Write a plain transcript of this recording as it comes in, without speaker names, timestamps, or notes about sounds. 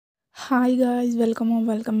Hi guys,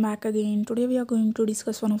 welcome back again. Today we are going to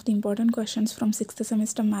discuss one of the important questions from 6th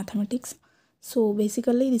semester mathematics. So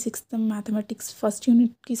basically the 6th mathematics first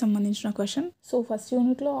unit ki sambandhinchina question. So first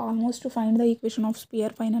unit lo almost to find the equation of sphere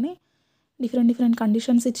painane different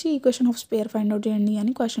conditions ఇచ్చి equation of spare find out చేయండి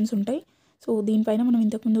అని questions ఉంటాయి. So దీనిపైన మనం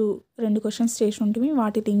ఇంతకుముందు 2 questions చేసి ఉంటుంది.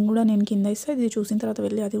 వాటి లింక్ కూడా నేను కింద ఇస్తే ఇది చూసిన తర్వాత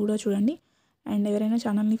వెళ్ళి అది కూడా చూడండి. అండ్ ఎవరైనా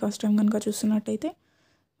ఛానల్ని ఫస్ట్ టైం కనుక చూస్తున్నట్టయితే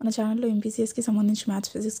మన ఛానల్లో ఎంపీసీఎస్కి సంబంధించి maths,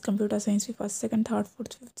 physics, computer science first, second, third,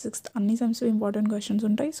 fourth, fifth, sixth అన్ని సమ్స్ ఇంపార్టెంట్ క్వశ్చన్స్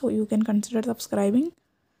ఉంటాయి. So you can consider subscribing.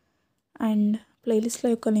 And ప్లేలిస్ట్ల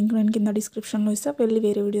యొక్క లింక్ నేను కింద డిస్క్రిప్షన్లో ఇస్తే వెళ్ళి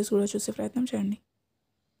వేరే వీడియోస్ కూడా చూసే ప్రయత్నం చేయండి.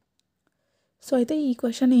 సో అయితే ఈ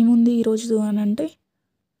క్వశ్చన్ ఏముంది ఈరోజు అని అంటే,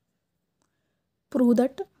 prove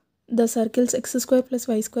that the circles x²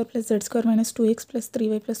 + y² + z² - 2x +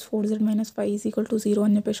 3y + 4z - 5 = 0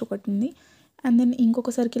 అని చెప్పేసి ఒకటి ఉంది. అండ్ దెన్ ఇంకొక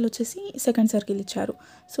సర్కిల్ వచ్చేసి సెకండ్ సర్కిల్ ఇచ్చారు.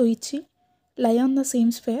 సో ఇచ్చి lie on the same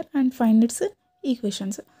sphere and find its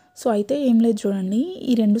equations. So అయితే ఏం లేదు చూడండి,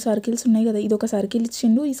 ఈ 2 సర్కిల్స్ ఉన్నాయి కదా, ఇది ఒక సర్కిల్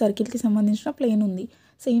ఇచ్చిండు, ఈ సర్కిల్కి సంబంధించిన ప్లేన్ ఉంది.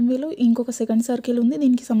 సేమ్ వేలో ఇంకొక సెకండ్ సర్కిల్ ఉంది,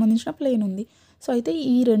 దీనికి సంబంధించిన ప్లేన్ ఉంది. సో అయితే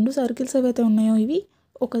ఈ 2 సర్కిల్స్ ఏవైతే ఉన్నాయో ఇవి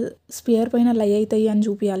ఒక స్పియర్ పైన లై అవుతాయి అని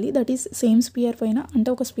చూపించాలి. దట్ ఈస్ సేమ్ స్పియర్ పైన, అంటే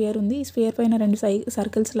ఒక స్పియర్ ఉంది, ఈ స్పియర్ పైన 2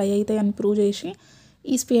 సర్కిల్స్ లై అవుతాయి అని ప్రూవ్ చేసి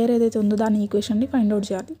ఈ స్పియర్ ఏదైతే ఉందో దాని ఈక్వేషన్ని ఫైండ్ అవుట్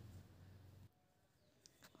చేయాలి.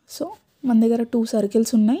 సో మన దగ్గర 2 సర్కిల్స్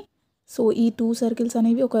ఉన్నాయి. సో ఈ 2 సర్కిల్స్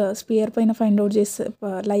అనేవి ఒక స్పియర్ పైన ఫైండ్ అవుట్ చేస్తే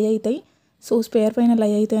లై అవుతాయి. సో స్పియర్ పైన లై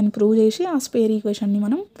అవుతాయి అని ప్రూవ్ చేసి ఆ స్పియర్ ఈక్వేషన్ని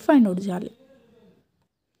మనం ఫైండ్ అవుట్ చేయాలి.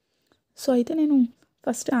 సో అయితే నేను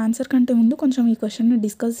ఫస్ట్ ఆన్సర్ కంటే ముందు కొంచెం ఈ క్వశ్చన్ని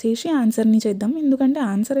డిస్కస్ చేసి ఆన్సర్ని చేద్దాం. ఎందుకంటే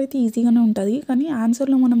ఆన్సర్ అయితే ఈజీగానే ఉంటుంది, కానీ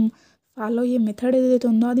ఆన్సర్లో మనం ఫాలో అయ్యే మెథడ్ ఏదైతే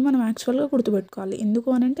ఉందో అది మనం యాక్చువల్గా గుర్తుపెట్టుకోవాలి. ఎందుకు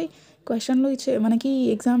అని అంటే క్వశ్చన్లో ఇచ్చే మనకి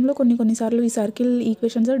ఎగ్జామ్లో కొన్నిసార్లు ఈ సర్కిల్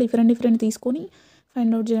ఈక్వేషన్స్ డిఫరెంట్ తీసుకొని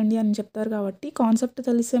ఫైండ్ అవుట్ చేయండి అని చెప్తారు. కాబట్టి కాన్సెప్ట్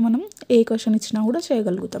తెలిస్తే మనం ఏ క్వశ్చన్ ఇచ్చినా కూడా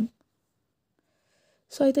చేయగలుగుతాం.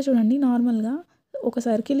 సో అయితే చూడండి, నార్మల్గా ఒక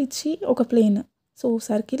సర్కిల్ ఇచ్చి ఒక plane, so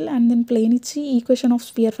circle and then plane ఇచ్చి equation of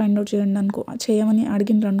sphere find out చేయమని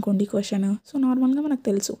అడిగినారు అనుకోండి క్వశ్చన్. సో నార్మల్గా మనకు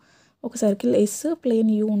తెలుసు, ఒక సర్కిల్ ఎస్,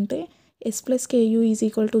 ప్లేన్ యూ ఉంటే s +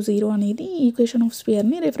 ku = 0 అనేది ఈక్వేషన్ ఆఫ్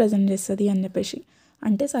స్పియర్ని రిప్రజెంట్ చేస్తుంది అని చెప్పేసి.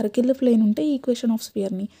 అంటే సర్కిల్ ప్లేన్ ఉంటే ఈక్వేషన్ ఆఫ్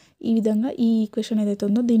స్పియర్ని ఈ విధంగా ఈ ఈక్వేషన్ ఏదైతే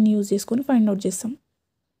ఉందో దీన్ని యూజ్ చేసుకొని ఫైండ్ అవుట్ చేస్తాం.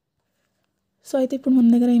 సో అయితే ఇప్పుడు మన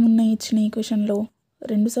దగ్గర ఏమున్నాయి, ఇచ్చిన ఈక్వేషన్లో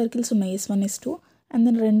 2 సర్కిల్స్ ఉన్నాయి, s1 s2, and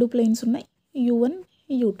then 2 planes ఉన్నాయి, u1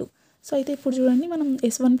 u2. సో అయితే ఇప్పుడు చూడండి, మనం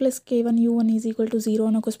s1 + k1 u1 = 0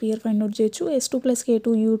 అని ఒక స్పియర్ ఫైండ్ అవుట్ చేయొచ్చు, s2 +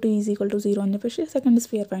 k2 u2 = 0 అని చెప్పేసి సెకండ్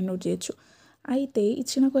స్పియర్ ఫైండ్ అవుట్ చేయొచ్చు. అయితే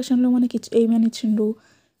ఇచ్చిన క్వశ్చన్లో మనకి ఏమని ఇచ్చిండు,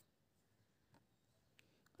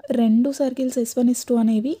 2 సర్కిల్స్ s1 s2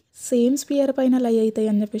 అనేవి సేమ్ స్పియర్ పైన లై అవుతాయి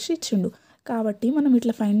అని చెప్పేసి ఇచ్చిండు. కాబట్టి మనం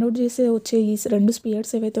ఇట్లా ఫైండ్ అవుట్ వచ్చే ఈ 2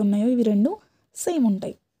 స్పియర్స్ ఏవైతే ఉన్నాయో ఇవి 2 సేమ్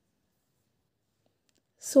ఉంటాయి.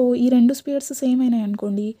 సో ఈ 2 స్పియర్స్ సేమ్ అయినాయి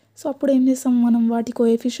అనుకోండి, సో అప్పుడు ఏం చేస్తాం, మనం వాటి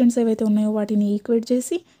కోఎఫిషియెంట్స్ ఏవైతే ఉన్నాయో వాటిని ఈక్వేట్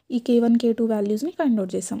చేసి ఈ k1 k2 వాల్యూస్ని ఫైండ్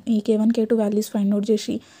అవుట్ చేస్తాం. ఈ k1 k2 values find out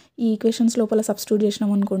చేసి ఈ ఈక్వేషన్స్ లోపల సబ్స్టిట్యూట్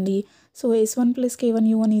చేసినాం అనుకోండి, సో s1 + k1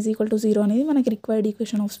 u1 = 0 అనేది మనకి రిక్వైర్డ్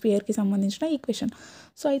ఈక్వేషన్ ఆఫ్ స్పియర్కి సంబంధించిన ఈక్వేషన్.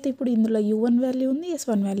 సో అయితే ఇప్పుడు ఇందులో u1 వాల్యూ ఉంది,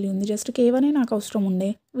 s1 వాల్యూ ఉంది, జస్ట్ k1 నాకు అవసరం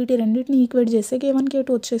ఉండే, వీటి రెండింటిని ఈక్వేట్ చేస్తే k1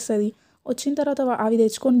 k2 వచ్చేస్తుంది. వచ్చిన తర్వాత అవి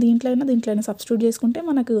తెచ్చుకొని దీంట్లో సబ్స్టిట్యూట్ చేసుకుంటే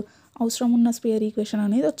మనకు అవసరం ఉన్న స్పియర్ ఈక్వేషన్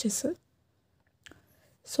అనేది వచ్చేస్తుంది.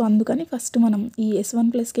 సో అందుకని ఫస్ట్ మనం ఈ s1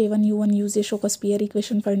 + k1 u1 యూజ్ చేసి ఒక స్పియర్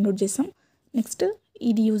ఈక్వేషన్ ఫైండ్ అవుట్ చేస్తాం. నెక్స్ట్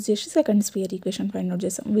ఇది యూజ్ చేసి second spear equation find out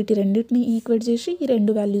చేస్తాం. వీటి రెండింటిని ఈక్వేట్ చేసి ఈ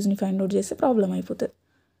 2 వాల్యూస్ని ఫైండ్ అవుట్ చేస్తే ప్రాబ్లం అయిపోతుంది.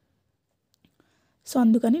 సో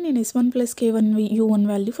అందుకని నేను s1 + k1 u1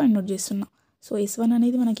 value find out చేస్తున్నా. సో s1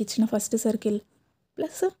 అనేది మనకి ఇచ్చిన first circle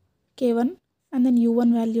plus k1 and then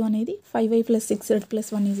u1 value అనేది 5y + 6z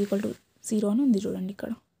 + 1 = 0 అని ఉంది చూడండి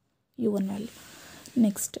ఇక్కడ u1 వాల్యూ.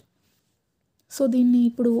 నెక్స్ట్ సో దీన్ని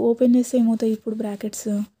ఇప్పుడు ఓపెన్ చేస్తే ఏమవుతాయి, ఇప్పుడు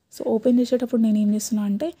బ్రాకెట్స్. సో ఓపెన్ చేసేటప్పుడు నేను ఏం చేస్తున్నా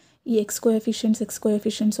అంటే ఈ x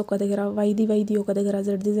కోఎఫిషియెంట్స్ ఒక దగ్గర, వైది ఒక దగ్గర,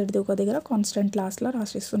 జెడ్ది ఒక దగ్గర కాన్స్టెంట్ లాస్ట్లో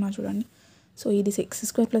రాసేస్తున్నా చూడండి. సో ఇది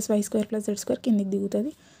x² + y² + z² కిందికి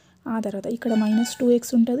దిగుతుంది. ఆ తర్వాత ఇక్కడ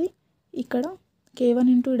 -2x ఉంటుంది, ఇక్కడ k1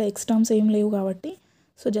 ఇక్కడ x టర్మ్స్ ఏం లేవు కాబట్టి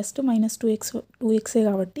సో జస్ట్ -2xే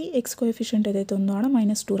కాబట్టి x కోఎఫిషియెంట్ ఏదైతే ఉందో ఆడ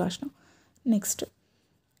 -2 రాసిన. నెక్స్ట్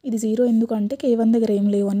ఇది 0 ఎందుకంటే k1 దగ్గర ఏం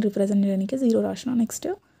లేవు అని రిప్రజెంట్ చేయడానికి 0 రాసిన. నెక్స్ట్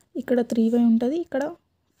ఇక్కడ 3y ఉంటుంది, ఇక్కడ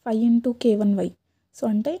 5 × k1y. సో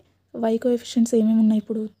అంటే y కోఎఫిషియెంట్స్ ఏమేమి ఉన్నాయి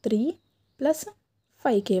ఇప్పుడు 3 +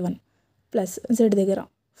 5k1 ప్లస్ z దగ్గర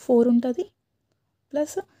 4 ఉంటుంది,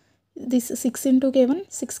 ప్లస్ దిస్ 6 × k1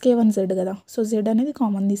 6k1z కదా. సో z అనేది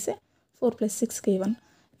కామన్ తీస్తే 4 + 6k1.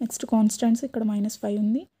 నెక్స్ట్ కాన్స్టెంట్స్ ఇక్కడ -5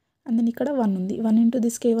 ఉంది, అండ్ దెన్ ఇక్కడ 1 ఉంది. 1 ×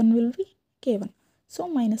 this k1 will be k1. So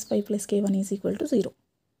 -5 + k1 = 0.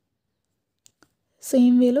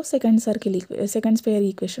 Same వేలో second square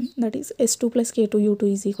equation that is S2 + K2 U2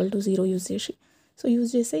 = 0 use చేసి. సో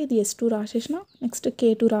యూజ్ చేస్తే ఇది S2 రాసేసిన, నెక్స్ట్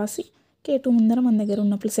K2 రాసి K2 ముందర మన దగ్గర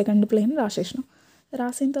ఉన్నప్పుడు సెకండ్ ప్లేన్ రాసేసిన.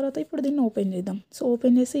 రాసిన తర్వాత ఇప్పుడు దీన్ని ఓపెన్ చేద్దాం. సో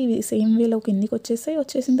ఓపెన్ చేసి ఇవి సేమ్ వేలో కిందికి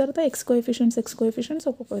వచ్చేసిన తర్వాత ఎక్స్ కోఎఫిషియంట్స్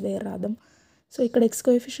ఒక్కొక్క దగ్గర రాద్దాం. సో ఇక్కడ ఎక్స్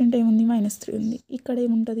కోఎఫిషియంట్ ఏముంది, -3 ఉంది. ఇక్కడ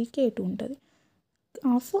ఏముంటుంది, K2 ఉంటుంది.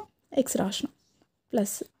 హాఫ్ ఎక్స్ రాసిన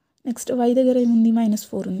ప్లస్ నెక్స్ట్ y దగ్గర ఏముంది,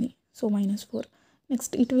 -4 ఉంది. So -4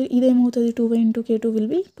 next ఇదేమవుతుంది, 2y × K2 will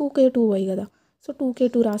be 2K2y కదా. సో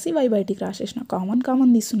 2K2 రాసి y బయటికి రాసేసిన.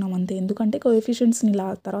 కామన్ తీస్తున్నాం అంతే, ఎందుకంటే కోఎఫిషియంట్స్ని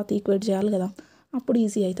తర్వాత ఈక్వేట్ చేయాలి కదా, అప్పుడు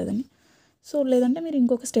ఈజీ అవుతుందని. సో లేదంటే మీరు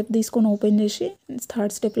ఇంకొక స్టెప్ తీసుకొని ఓపెన్ చేసి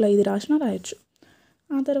థర్డ్ స్టెప్లో ఇది రాసినా రాయొచ్చు.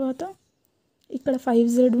 ఆ తర్వాత ఇక్కడ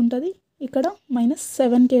 5z ఉంటుంది, ఇక్కడ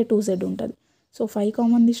 -7K2z ఉంటుంది. సో 5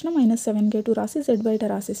 కామన్ తీసిన, -7K2 రాసి z బయట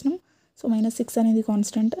రాసేసినాం. సో -6 అనేది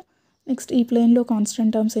కాన్స్టెంట్. నెక్స్ట్ ఈ ప్లేన్లో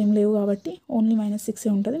కాన్స్టెంట్ టర్మ్స్ ఏం లేవు కాబట్టి ఓన్లీ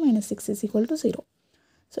 -6 ఉంటుంది. -6 = 0.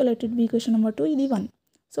 So let it be equation number 2. ఇది 1.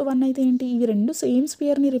 సో 1 అయితే ఏంటి, ఇవి రెండు సేమ్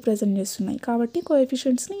స్పియర్ని రిప్రజెంట్ చేస్తున్నాయి కాబట్టి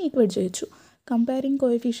కోఎఫిషియంట్స్ని ఈక్వేట్ చేయొచ్చు. కంపేరింగ్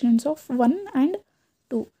కోఎఫిషియంట్స్ ఆఫ్ 1 and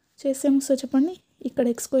 2 చేస్తే ఏమొస్తుందో చెప్పండి. ఇక్కడ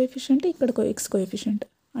ఎక్స్ కోఎఫిషియంట్, ఇక్కడ ఎక్స్ కోఎఫిషియంట్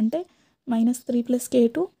అంటే -3 +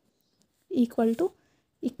 K2 =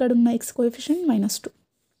 ఇక్కడున్న ఎక్స్ కోఎఫిషియంట్ -2.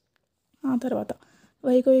 ఆ తర్వాత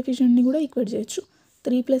y కోఎఫిషియంట్ని కూడా ఈక్వేట్ చేయొచ్చు.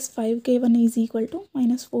 3 + 5K1 =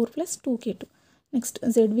 -4 + 2K2. నెక్స్ట్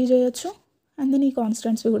ZV చేయొచ్చు అండ్ దెన్ ఈ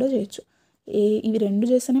కాన్స్టెంట్స్వి కూడా చేయొచ్చు. ఇవి రెండు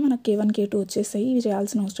చేస్తేనే మనకు K1 K2 వచ్చేస్తాయి. ఇవి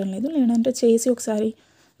చేయాల్సిన అవసరం లేదు. లేదంటే చేసి ఒకసారి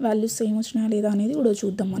వాల్యూస్ సేమ్ వచ్చినా లేదా అనేది కూడా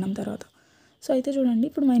చూద్దాం మనం తర్వాత. సో అయితే చూడండి,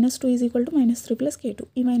 ఇప్పుడు -2 = -3 + K2.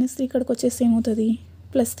 ఈ -3 ఇక్కడికి వచ్చేస్తే ఏమవుతుంది,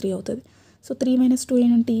 +3 అవుతుంది. సో 3 - 2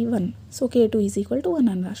 ఏంటి, 1. సో K2 = 1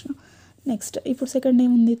 అని రాసిన. నెక్స్ట్ ఇప్పుడు సెకండ్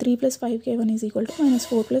ఏముంది, 3 + 5K1 =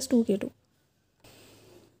 -4 + 2K2.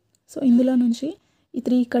 సో ఇందులో నుంచి ఈ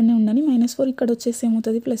 3 ఇక్కడనే ఉండని, -4 ఇక్కడ వచ్చేసి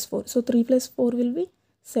ఏమవుతుంది, +4. సో 3 + 4 విల్ బి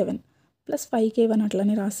 7 + 5K1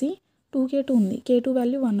 అట్లనే రాసి 2K2 ఉంది, K2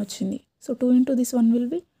 వాల్యూ 1 వచ్చింది. So 2 × this 1 will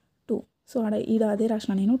be 2. So అదే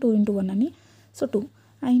రాసిన నేను 2 × 1 అని. సో 2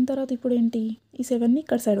 అయిన తర్వాత ఇప్పుడు ఏంటి, ఈ 7ని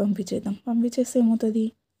ఇక్కడ సైడ్ పంపించేద్దాం. పంపించేస్తే ఏమవుతుంది,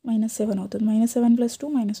 -7 అవుతుంది. -7 + 2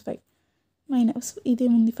 -5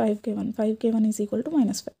 ఇదేముంది 5K1 =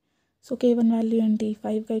 -5. సో K1 వాల్యూ ఏంటి,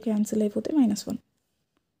 5 క్యాన్సిల్ అయిపోతే -1.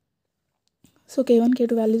 సో K1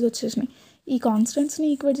 K2 వాల్యూస్ వచ్చేసినాయి. ఈ కాన్స్టెంట్స్ని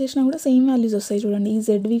ఈక్వేట్ చేసినా కూడా సేమ్ వాల్యూస్ వస్తాయి చూడండి. ఈ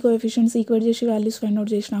ZV కోఎఫిషియంట్స్ ఈక్వేట్ చేసి వాల్యూస్ ఫైండ్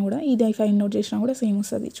అవుట్ చేసినా కూడా, ఇది ఫైండ్ అవుట్ చేసినా కూడా సేమ్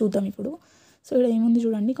వస్తుంది. చూద్దాం ఇప్పుడు. సో ఇక్కడ ఏముంది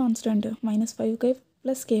చూడండి, కాన్స్టెంట్ -5K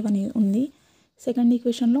 + K1 ఉంది. సెకండ్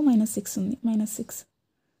ఈక్వేషన్లో -6 ఉంది, -6.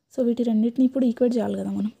 సో వీటి రెండింటిని ఇప్పుడు ఈక్వేట్ చేయాలి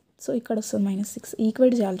కదా మనం. సో ఇక్కడ వస్తుంది -6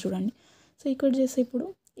 ఈక్వేట్ చేయాలి చూడండి. సో ఈక్వేట్ చేస్తే ఇప్పుడు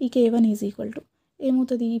ఈ K1 =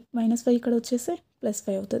 ఏమవుతుంది, -5 ఇక్కడ వచ్చేస్తే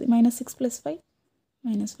 +5 అవుతుంది. -6 + 5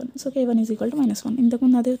 -1. So K1 = -1.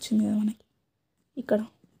 ఇంతకుముందు అదే వచ్చింది కదా మనకి ఇక్కడ.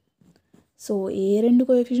 సో ఏ రెండు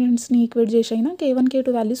కోఎఫిషియంట్స్ని ఈక్వేట్ చేసి అయినా K1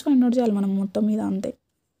 K2 values find out చేయాలి మనం మొత్తం మీద అంతే.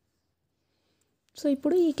 సో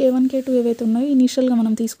ఇప్పుడు ఈ K1 K2 ఏవైతే ఉన్నాయో ఇనీషియల్గా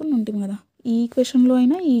మనం తీసుకుని ఉంటాం కదా, ఈ ఈక్వేషన్లో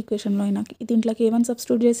అయినా దీంట్లో K1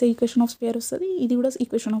 సబ్స్టిట్యూట్ చేసే ఈక్వేషన్ ఆఫ్ స్క్వేర్ వస్తుంది, ఇది కూడా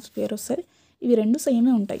ఈక్వేషన్ ఆఫ్ స్క్వేర్ వస్తుంది. ఇవి రెండు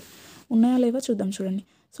సేమే ఉంటాయి. ఉన్నాయా లేవా చూద్దాం చూడండి.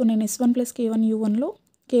 సో నేను S1 + K1 U1లో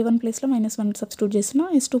K1 ప్లేస్లో -1 సబ్స్టిట్యూట్ చేస్తున్నా.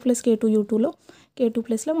 S2 + K2 U2లో K2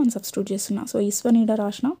 ప్లేస్లో 1 సబ్స్టిట్యూట్ చేస్తున్నా. సో S1 ఈడ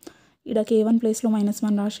రాసిన, ఈడ K1 ప్లేస్లో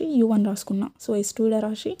 -1 రాసి U1 రాసుకున్నా. సో S2 ఈడ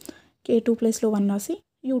రాసి K2 ప్లేస్లో 1 రాసి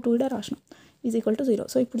U2 ఈడ రాసిన = 0.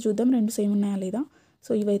 సో ఇప్పుడు చూద్దాం రెండు సేమ్ ఉన్నాయా లేదా.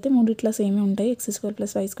 సో ఇవైతే మూడిట్లా సేమే ఉంటాయి, x²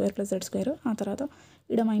 + y² + z². ఆ తర్వాత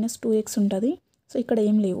ఈడ -2x ఉంటుంది. సో ఇక్కడ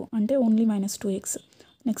ఏం లేవు అంటే only -2x.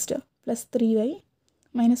 Next +3y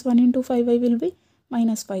 -1 × 5y will be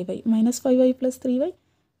 -5y. -5y + 3y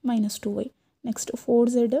 -2y. Next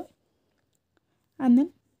 4z and then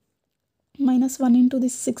 -1 ×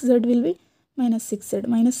 this 6z will be -6z.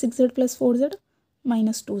 -6z + 4z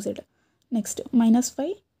 -2z. Next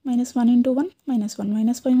 -5 -1 × 1 -1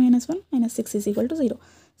 -5 -1 -6 = 0.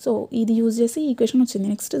 So ఇది యూజ్ చేసి ఈక్వేషన్ వచ్చింది.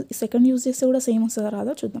 నెక్స్ట్ సెకండ్ యూజ్ చేస్తే కూడా same వస్తుందా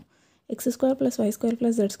రాదా చూద్దాం. x² + y²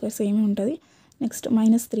 + z² సేమే ఉంటుంది. Next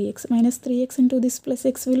 -3x × this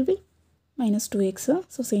 +x will be -2x.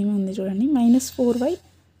 So సేమే ఉంది చూడండి. -4y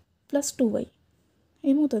 + 2y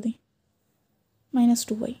ఏమవుతుంది,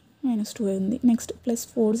 -2y ఉంది. నెక్స్ట్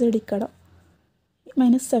 +4z ఇక్కడ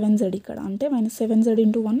 -7z ఇక్కడ అంటే -7z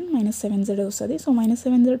 × 1 -7z వస్తుంది. So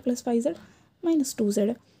 -7z + 5z -2z.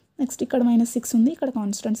 Next ఇక్కడ -6 ఉంది, ఇక్కడ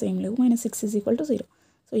కాన్స్టెంట్స్ ఏం లేవు. -6 = 0.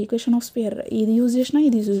 సో ఈక్వేషన్ ఆఫ్ స్క్వేర్ ఇది యూజ్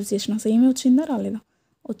చేసినా సేమే వచ్చిందా రాలేదా,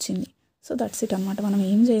 వచ్చింది. సో దట్స్ ఇట్ అనమాట. మనం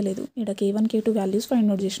ఏం చేయలేదు. ఇక్కడ K1 K2 values find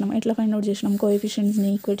out చేసినాం. ఎట్లా ఫైండ్ అవుట్ చేసినాం, కోఎఫిషియంట్స్ని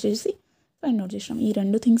ఈక్వేట్ చేసి ఫైండ్ అవుట్ చేసినాం. ఈ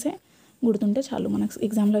రెండు థింగ్సే గుర్తుంటే చాలు. మనకు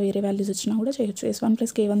ఎగ్జామ్లో వేరే వాల్యూస్ వచ్చినా కూడా చేయొచ్చు. S1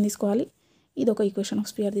 + K1 తీసుకోవాలి, ఇది ఒక ఈక్వేషన్ ఆఫ్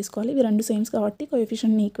స్పియర్ తీసుకోవాలి. ఇవి రెండు సేమ్స్ కాబట్టి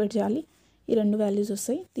కోఎఫిషియెంట్ని ఈక్వేట్ చేయాలి. ఈ రెండు వాల్యూస్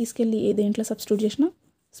వస్తాయి. తీసుకెళ్ళి దేంట్లో సబ్స్టిట్యూట్ చేసినా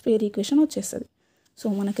స్పేర్ ఈక్వేషన్ వచ్చేస్తుంది. సో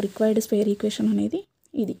మనకు రిక్వైర్డ్ స్పేర్ ఈక్వేషన్ అనేది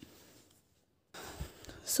ఇది.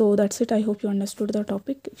 So that's it. I hope you understood the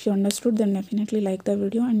topic. If you understood, then definitely like the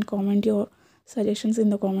video and comment your suggestions in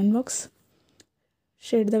the comment box.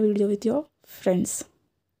 Share the video with your friends.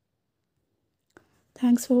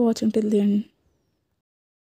 Thanks for watching till the end.